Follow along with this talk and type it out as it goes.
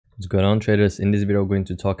What's going on, traders? In this video, we're going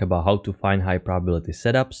to talk about how to find high probability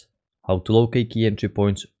setups, how to locate key entry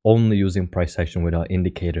points only using price action without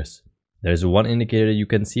indicators. There is one indicator you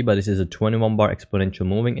can see, but this is a 21 bar exponential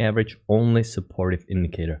moving average, only supportive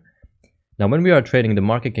indicator. Now, when we are trading, the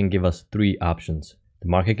market can give us three options. The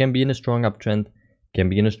market can be in a strong uptrend, can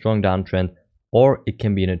be in a strong downtrend, or it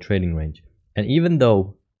can be in a trading range. And even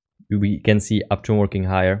though we can see uptrend working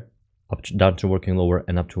higher, downtrend working lower,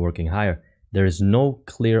 and uptrend working higher, there is no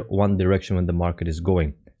clear one direction when the market is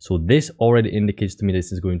going. So this already indicates to me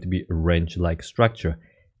this is going to be a range-like structure.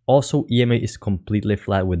 Also, EMA is completely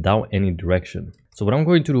flat without any direction. So what I'm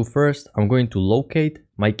going to do first, I'm going to locate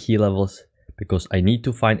my key levels because I need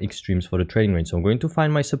to find extremes for the trading range. So I'm going to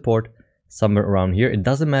find my support somewhere around here. It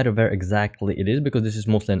doesn't matter where exactly it is because this is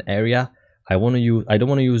mostly an area. I don't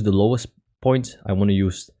want to use the lowest points. I want to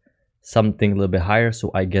use something a little bit higher so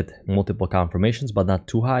I get multiple confirmations, but not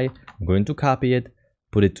too high. I'm going to copy it,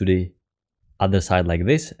 put it to the other side like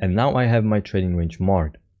this, and now I have my trading range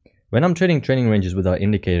marked. When I'm trading ranges without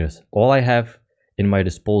indicators, all I have in my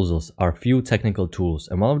disposals are few technical tools,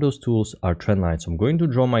 and one of those tools are trend lines. So I'm going to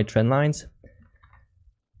draw my trend lines.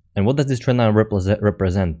 And what does this trend line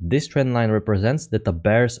represent? This trend line represents that the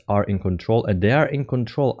bears are in control, and they are in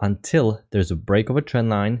control until there's a break of a trend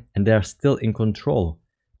line, and they are still in control.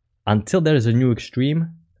 Until there is a new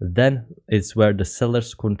extreme, then it's where the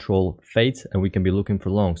seller's control fades and we can be looking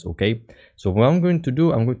for longs, okay? So what I'm going to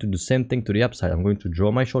do the same thing to the upside. I'm going to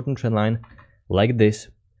draw my short-term trend line like this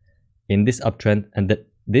in this uptrend, and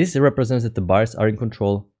this represents that the buyers are in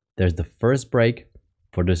control. There's the first break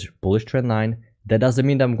for this bullish trend line. That doesn't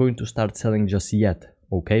mean that I'm going to start selling just yet,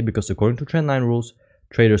 okay? Because according to trend line rules,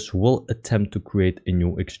 traders will attempt to create a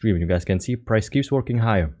new extreme. You guys can see price keeps working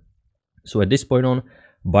higher. So at this point on,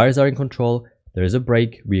 buyers are in control. There is a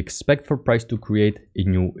break. We expect for price to create a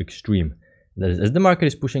new extreme. That is, as the market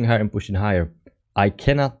is pushing higher and pushing higher, I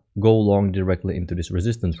cannot go long directly into this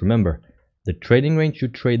resistance. Remember, the trading range, you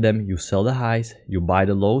trade them, you sell the highs, you buy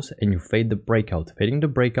the lows, and you fade the breakout. Fading the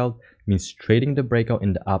breakout means trading the breakout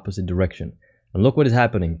in the opposite direction. And look what is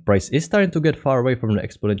happening. Price is starting to get far away from the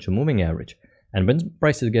exponential moving average. And when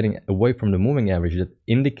price is getting away from the moving average, that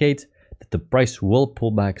indicates that the price will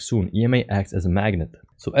pull back soon. EMA acts as a magnet.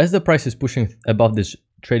 So as the price is pushing above this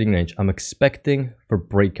trading range, I'm expecting for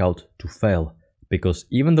breakout to fail, because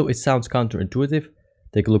even though it sounds counterintuitive,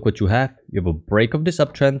 take a look what you have. You have a break of this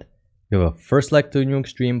uptrend, you have a first leg to a new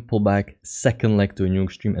extreme, pullback, second leg to a new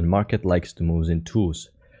extreme, and market likes to move in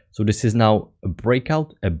twos. So this is now a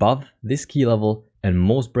breakout above this key level, and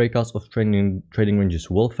most breakouts of trading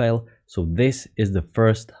ranges will fail. So this is the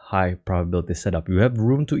first high probability setup. You have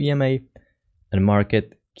room to EMA, and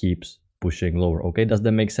market keeps pushing lower. Okay, does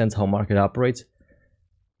that make sense how market operates?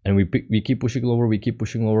 And we keep pushing lower, we keep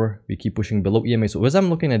pushing lower, we keep pushing below EMA. So as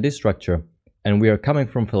I'm looking at this structure, and we are coming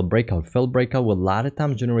from failed breakout will a lot of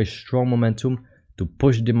times generate strong momentum to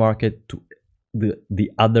push the market to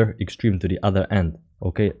the other extreme, to the other end.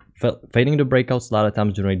 Okay, fading the breakouts a lot of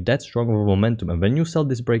times generate that strong of a momentum, and when you sell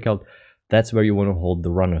this breakout, that's where you want to hold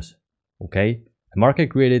the runners. Okay, the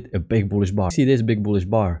market created a big bullish bar. See this big bullish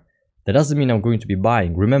bar, that doesn't mean I'm going to be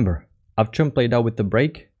buying. Remember, uptrend played out with the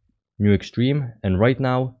break, new extreme, and right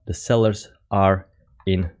now the sellers are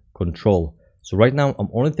in control. So right now,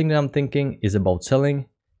 only thing that I'm thinking is about selling,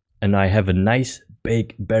 and I have a nice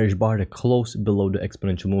big bearish bar that close below the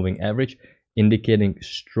exponential moving average, indicating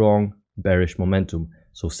strong bearish momentum.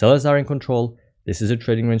 So sellers are in control. This is a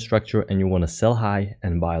trading range structure, and you want to sell high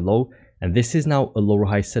and buy low. And this is now a lower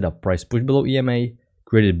high setup. Price pushed below EMA,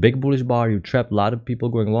 created a big bullish bar. You trapped a lot of people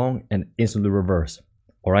going long and instantly reverse.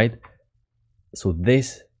 All right. So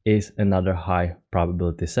this is another high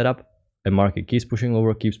probability setup. And market keeps pushing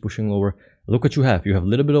lower, keeps pushing lower. Look what you have. You have a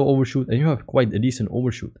little bit of overshoot, and you have quite a decent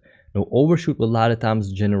overshoot. Now, overshoot will a lot of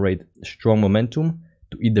times generate strong momentum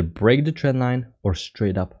to either break the trend line or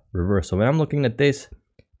straight up reverse. So when I'm looking at this,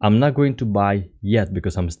 I'm not going to buy yet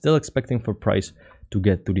because I'm still expecting for price to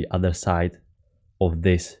get to the other side of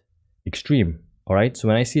this extreme. All right, so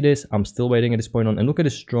when I see this, I'm still waiting at this point on, and look at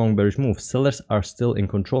this strong bearish move. Sellers are still in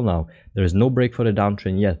control now. There is no break for the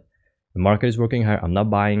downtrend yet. The market is working higher. I'm not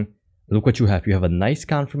buying. Look what you have. You have a nice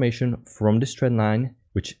confirmation from this trend line,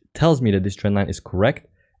 which tells me that this trend line is correct,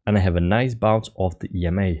 and I have a nice bounce off the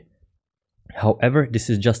EMA. However, this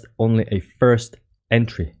is just only a first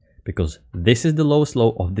entry because this is the lowest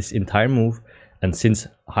low of this entire move, and since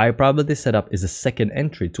high probability setup is a second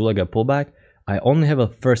entry to like a pullback, I only have a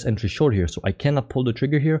first entry short here, so I cannot pull the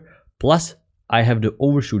trigger here. Plus, I have the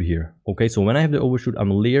overshoot here. Okay, so when I have the overshoot,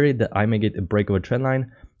 I'm leery that I may get a break of a trend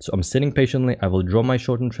line. So I'm sitting patiently. I will draw my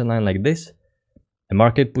short-term trend line like this. The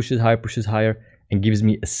market pushes higher, and gives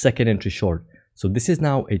me a second entry short. So this is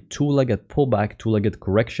now a two-legged pullback, two-legged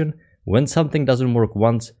correction. When something doesn't work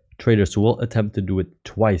once, traders will attempt to do it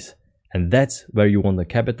twice. And that's where you want to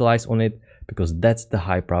capitalize on it, because that's the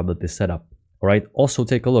high probability setup. All right, also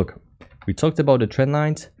take a look. We talked about the trend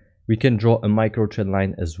lines. We can draw a micro trend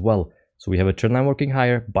line as well. So we have a trend line working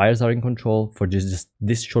higher, buyers are in control for just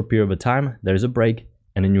this short period of time. There is a break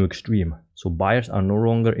and a new extreme. So buyers are no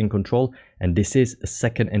longer in control, and this is a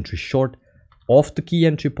second entry short off the key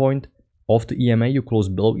entry point, off the EMA. You close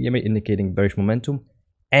below EMA, indicating bearish momentum.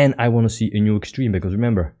 And I want to see a new extreme, because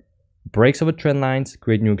remember, breaks of a trend lines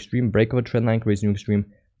create new extreme, break of a trend line creates new extreme,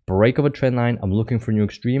 break of a trend line, I'm looking for new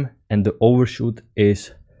extreme, and the overshoot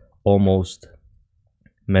is almost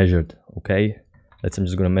measured. Okay, I'm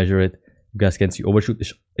just gonna measure it. You guys can see overshoot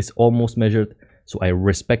is almost measured, so I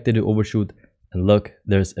respected the overshoot, and look,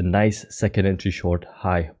 there's a nice second entry short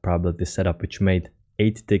high probability setup which made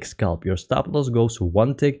 8 tick scalp. Your stop loss goes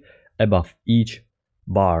 1 tick above each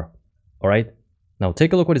bar. All right, now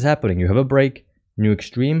take a look what is happening. You have a break, new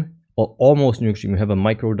extreme, or almost new extreme. You have a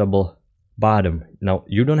micro double bottom. Now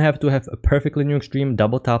you don't have to have a perfectly new extreme.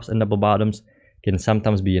 Double tops and double bottoms can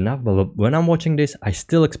sometimes be enough, but when I'm watching this, I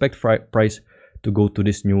still expect price to go to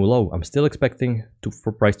this new low. I'm still expecting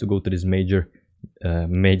for price to go to this major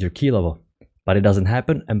key level, but it doesn't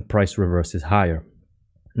happen, and price reverses higher.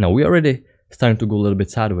 Now we already starting to go a little bit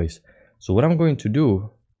sideways. So what I'm going to do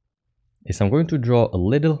is I'm going to draw a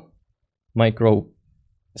little micro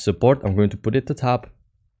support. I'm going to put it at the top,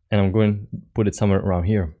 and I'm going to put it somewhere around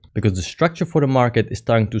here, because the structure for the market is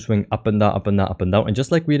starting to swing up and down, up and down, up and down. And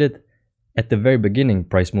just like we did at the very beginning,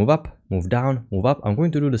 price move up, move down, move up. I'm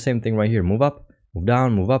going to do the same thing right here. Move up, move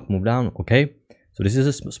down, move up, move down. Okay, so this is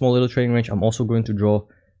a small little trading range. I'm also going to draw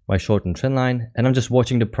my short and trend line, and I'm just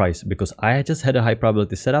watching the price, because I just had a high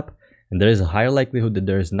probability setup, and there is a higher likelihood that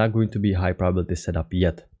there is not going to be a high probability setup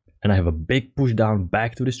yet. And I have a big push down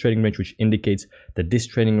back to this trading range, which indicates that this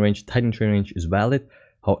trading range, tightening trading range, is valid.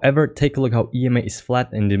 However, take a look how EMA is flat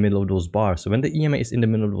in the middle of those bars. So when the EMA is in the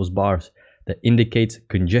middle of those bars, that indicates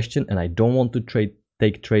congestion, and I don't want to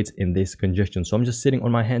take trades in this congestion. So I'm just sitting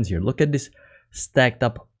on my hands here. Look at this stacked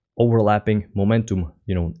up overlapping momentum.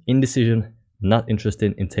 You know, indecision, not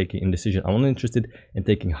interested in taking indecision. I'm only interested in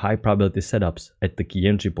taking high probability setups at the key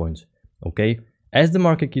entry points. Okay, as the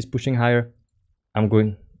market keeps pushing higher, I'm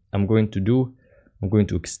going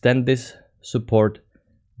to extend this support,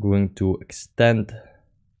 going to extend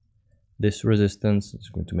this resistance. It's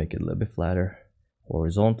going to make it a little bit flatter,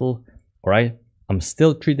 horizontal. All right, I'm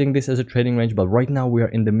still treating this as a trading range, but right now we are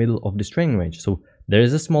in the middle of this trading range. So there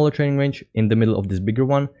is a smaller trading range in the middle of this bigger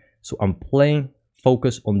one. So I'm playing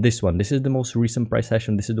focus on this one. This is the most recent price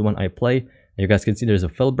action. This is the one I play. And you guys can see there's a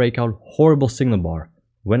failed breakout, horrible signal bar.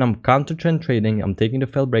 When I'm counter trend trading, I'm taking the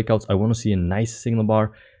failed breakouts. I want to see a nice signal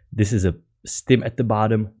bar. This is a stim at the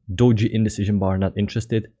bottom, doji indecision bar, not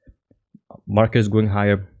interested. Market is going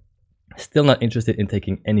higher, still not interested in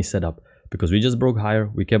taking any setup, because we just broke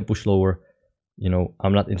higher, we can push lower. You know,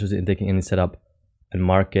 I'm not interested in taking any setup, and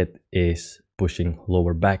market is pushing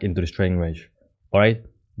lower back into this trading range. All right,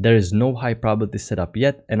 there is no high probability setup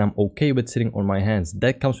yet, and I'm okay with sitting on my hands.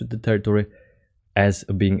 That comes with the territory as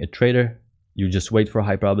being a trader. You just wait for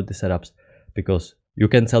high probability setups, because you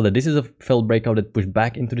can tell that this is a failed breakout that pushed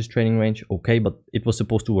back into this trading range. Okay, but it was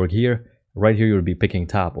supposed to work here. Right here, you'll be picking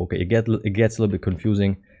top. Okay, it gets a little bit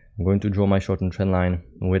confusing. I'm going to draw my shortened trend line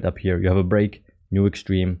and wait up here. You have a break, new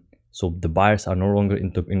extreme. So the buyers are no longer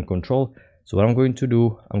in control. So what I'm going to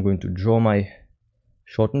do, I'm going to draw my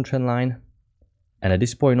shortened trend line. And at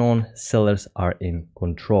this point on, sellers are in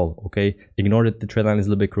control. Okay, ignore that the trend line is a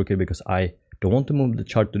little bit crooked, because I don't want to move the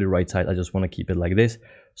chart to the right side. I just want to keep it like this.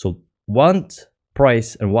 So once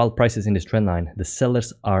price, and while price is in this trend line, the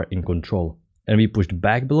sellers are in control. And we pushed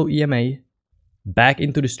back below EMA, back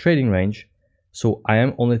into this trading range. So I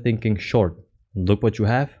am only thinking short. Look what you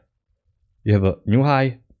have. You have a new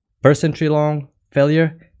high, first entry long,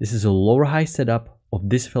 failure. This is a lower high setup of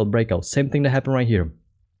this failed breakout. Same thing that happened right here.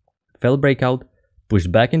 Failed breakout,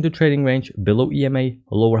 pushed back into trading range, below EMA, a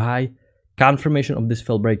lower high, confirmation of this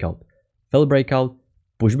failed breakout. Failed breakout,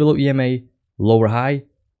 push below EMA, lower high.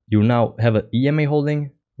 You now have an EMA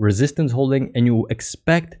holding, resistance holding, and you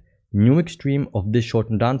expect new extreme of this short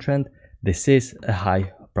and downtrend. This is a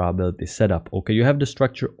high probability setup. Okay, you have the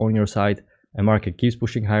structure on your side, and market keeps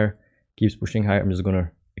pushing higher, keeps pushing higher. I'm just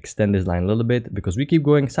gonna extend this line a little bit, because we keep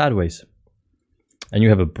going sideways, and you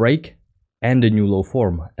have a break and a new low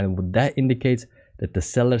form, and what that indicates that the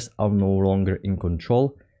sellers are no longer in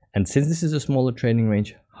control. And since this is a smaller trading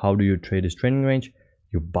range, how do you trade this trading range?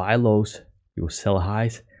 You buy lows, you sell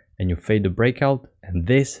highs, and you fade the breakout, and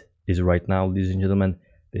this is right now, ladies and gentlemen.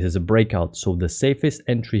 This is a breakout. So the safest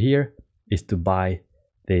entry here is to buy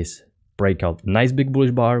this breakout. Nice big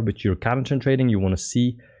bullish bar, which you're counter trend trading. You want to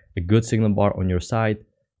see a good signal bar on your side,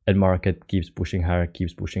 and market keeps pushing higher,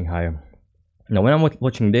 keeps pushing higher. Now, when I'm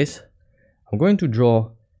watching this, I'm going to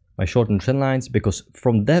draw my short-term trend lines, because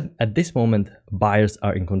from that, at this moment, buyers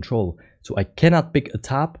are in control. So I cannot pick a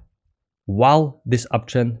top while this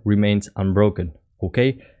uptrend remains unbroken,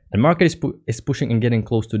 okay? And market is pushing and getting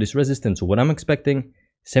close to this resistance. So what I'm expecting,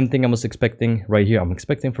 same thing I was expecting right here. I'm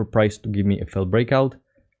expecting for price to give me a failed breakout.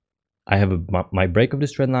 I have my break of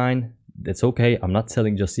this trend line. That's okay. I'm not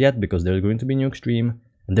selling just yet because there's going to be a new extreme,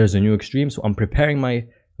 and there's a new extreme. So I'm preparing my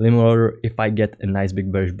limit order if I get a nice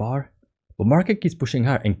big bearish bar. But market keeps pushing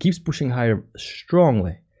higher and keeps pushing higher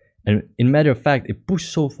strongly. And in matter of fact, it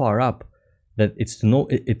pushed so far up that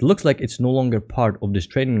it looks like it's no longer part of this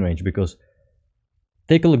trading range, because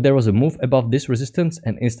take a look, there was a move above this resistance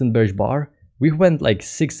and instant bearish bar. We went like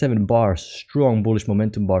 6-7 bars, strong bullish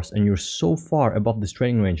momentum bars, and you're so far above this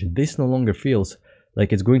trading range. This no longer feels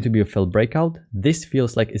like it's going to be a failed breakout. This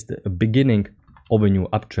feels like it's the beginning of a new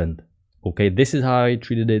uptrend. Okay, this is how I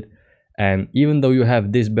treated it. And even though you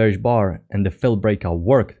have this bearish bar and the failed breakout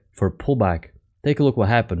worked for a pullback, take a look what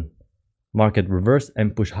happened. Market reversed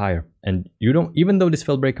and pushed higher. And you don't, even though this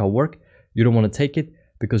failed breakout worked, you don't want to take it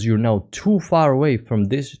because you're now too far away from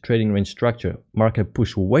this trading range structure. Market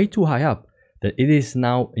pushed way too high up that it is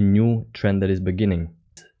now a new trend that is beginning.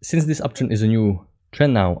 Since this uptrend is a new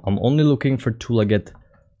trend now, I'm only looking for two-legged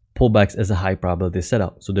pullbacks as a high probability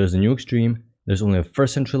setup. So there's a new extreme, there's only a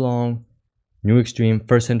first entry long, new extreme,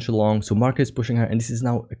 first entry long. So market is pushing higher, and this is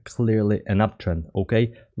now clearly an uptrend.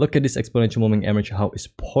 Okay, look at this exponential moving average, how it's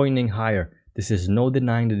pointing higher. This is no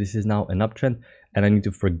denying that this is now an uptrend, and I need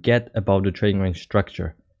to forget about the trading range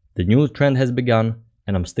structure. The new trend has begun,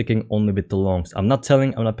 and I'm sticking only with the longs. I'm not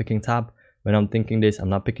selling, I'm not picking top. When I'm thinking this, I'm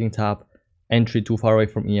not picking top. Entry too far away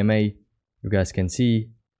from EMA. You guys can see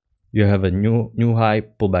you have a new high,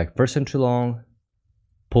 pullback first entry long,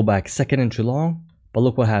 pullback second entry long. But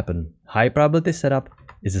look what happened. High probability setup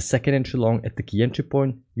is a second entry long at the key entry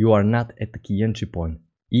point. You are not at the key entry point.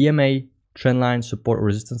 EMA, trend line, support or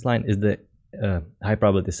resistance line is the high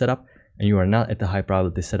probability setup, and you are not at the high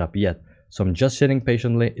probability setup yet. So I'm just sitting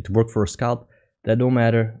patiently. It worked for a scalp. That don't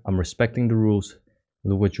matter. I'm respecting the rules.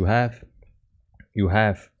 Look what you have. You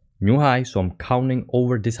have new high, so I'm counting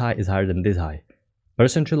over this high is higher than this high.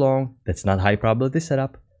 First entry long, that's not high probability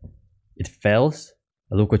setup. It fails.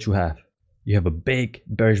 Look what you have. You have a big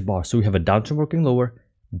bearish bar. So you have a downtrend working lower,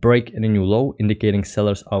 break and a new low, indicating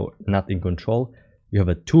sellers are not in control. You have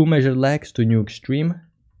a two measured legs to new extreme.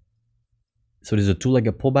 So this is a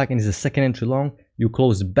two-legged pullback, and this is a second entry long. You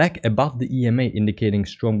close back above the EMA, indicating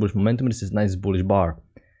strong bullish momentum. This is nice bullish bar.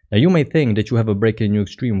 Now you may think that you have a break in a new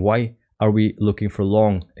extreme. Why are we looking for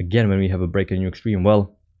long again when we have a break in a new extreme?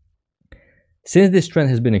 Well, since this trend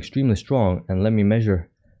has been extremely strong, and let me measure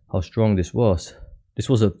how strong this was. This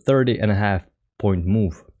was a 30.5 point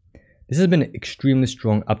move. This has been an extremely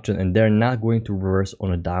strong uptrend, and they're not going to reverse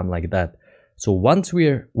on a dime like that. So once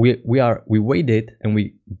we waited and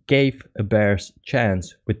we gave a bear's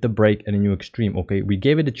chance with the break and a new extreme. Okay, we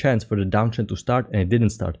gave it a chance for the downtrend to start, and it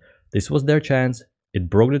didn't start. This was their chance. It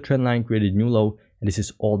broke the trend line, created new low, and this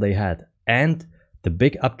is all they had. And the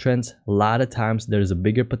big uptrends, a lot of times there is a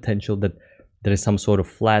bigger potential that there is some sort of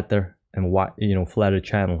flatter and flatter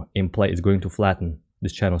channel in play. It's going to flatten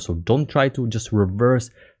this channel. So don't try to just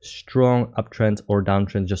reverse strong uptrends or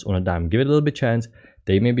downtrends just on a dime. Give it a little bit chance.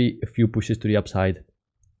 There may be a few pushes to the upside.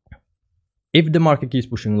 If the market keeps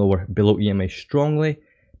pushing lower below EMA strongly,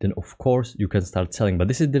 then of course you can start selling. But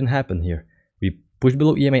this didn't happen here. We pushed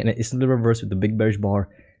below EMA and it instantly reversed with the big bearish bar.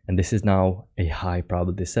 And this is now a high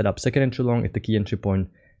probability setup. Second entry long at the key entry point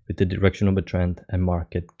with the direction of the trend, and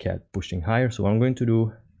market kept pushing higher. So what I'm going to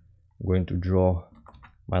do, I'm going to draw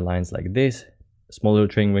my lines like this. Small little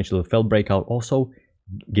trading range, little failed breakout, also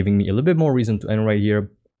giving me a little bit more reason to end right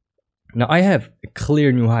here. Now I have a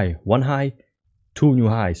clear new high, one high, two new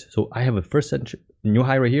highs. So I have a first entry, new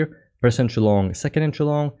high right here, first entry long, second entry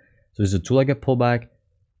long. So this is a two-legged pullback.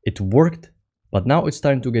 It worked, but now it's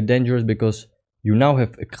starting to get dangerous because you now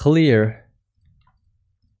have a clear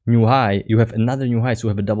new high. You have another new high, so you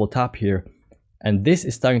have a double top here. And this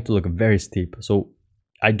is starting to look very steep. So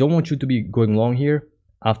I don't want you to be going long here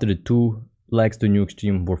after the two legs to new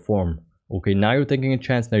extreme were formed. Okay, now you're taking a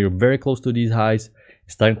chance. Now you're very close to these highs.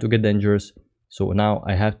 It's starting to get dangerous. So now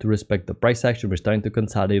I have to respect the price action. We're starting to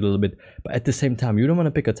consolidate a little bit. But at the same time, you don't want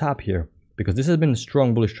to pick a top here because this has been a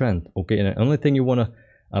strong bullish trend. Okay, and the only thing you want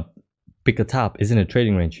to pick a top is in a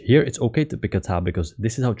trading range. Here it's okay to pick a top because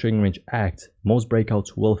this is how trading range acts. Most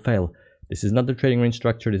breakouts will fail. This is not the trading range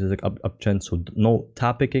structure. This is like uptrend, so no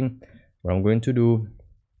top picking. What I'm going to do,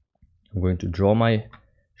 I'm going to draw my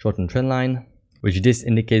short-term trend line, which this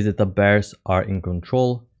indicates that the bears are in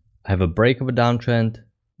control. I have a break of a downtrend,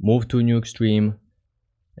 move to a new extreme.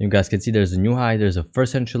 And you guys can see there's a new high. There's a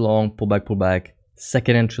first entry long, pullback,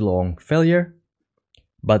 second entry long, failure.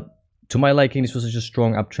 But to my liking, this was such a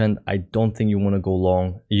strong uptrend. I don't think you want to go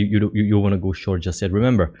long. You want to go short just yet.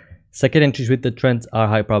 Remember, second entries with the trends are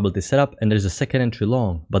high probability setup, and there's a second entry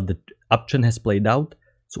long, but the uptrend has played out,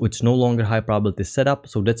 so it's no longer high probability setup.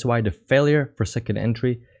 So that's why the failure for second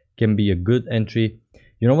entry can be a good entry.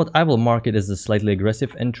 You know what? I will mark it as a slightly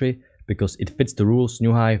aggressive entry because it fits the rules.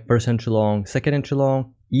 New high, first entry long, second entry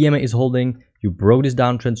long. EMA is holding. You broke this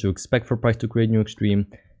downtrend, so you expect for price to create new extreme,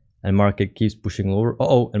 and market keeps pushing lower.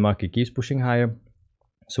 And market keeps pushing higher.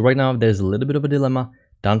 So right now there's a little bit of a dilemma.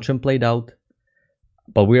 Downtrend played out,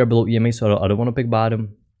 but we are below EMA, so I don't want to pick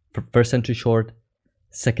bottom. First entry short,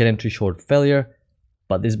 second entry short, failure.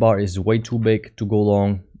 But this bar is way too big to go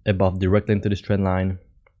long above directly into this trend line.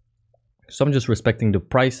 So I'm just respecting the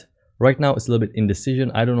price. Right now it's a little bit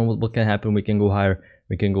indecision. I don't know what can happen. We can go higher,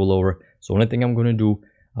 we can go lower. So only thing I'm going to do,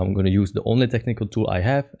 I'm going to use the only technical tool I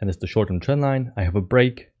have, and it's the short-term trend line. I have a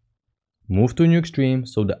break, move to a new extreme.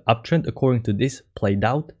 So the uptrend according to this played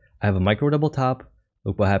out. I have a micro double top.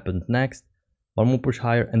 Look what happened next. One more push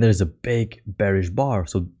higher, and there's a big bearish bar.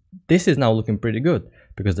 So this is now looking pretty good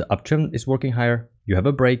because the uptrend is working higher. You have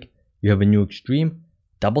a break, you have a new extreme,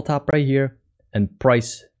 double top right here, and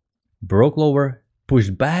price broke lower,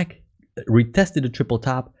 pushed back, retested the triple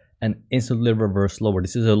top, and instantly reversed lower.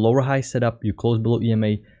 This is a lower high setup. You close below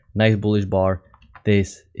EMA, nice bullish bar.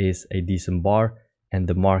 This is a decent bar, and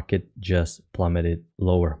the market just plummeted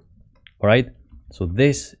lower. All right, so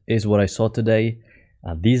this is what I saw today.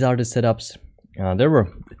 These are the setups.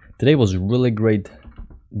 Today was a really great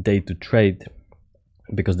day to trade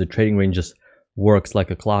because the trading range just works like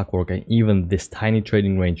a clockwork, and even this tiny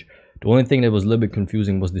trading range. The only thing that was a little bit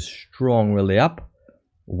confusing was this strong rally up.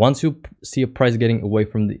 Once you see a price getting away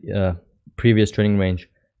from the previous trading range,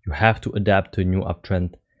 you have to adapt to a new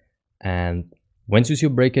uptrend. And once you see a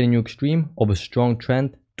break in a new extreme of a strong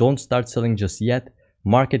trend, don't start selling just yet.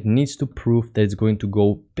 Market needs to prove that it's going to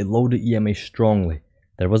go below the EMA strongly.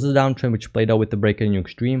 There was a downtrend which played out with the break in a new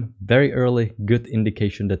extreme. Very early, good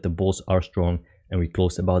indication that the bulls are strong, and we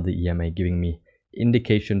closed above the EMA, giving me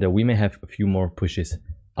indication that we may have a few more pushes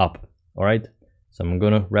up. All right, so I'm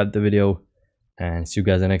gonna wrap the video and see you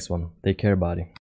guys in the next one. Take care, buddy.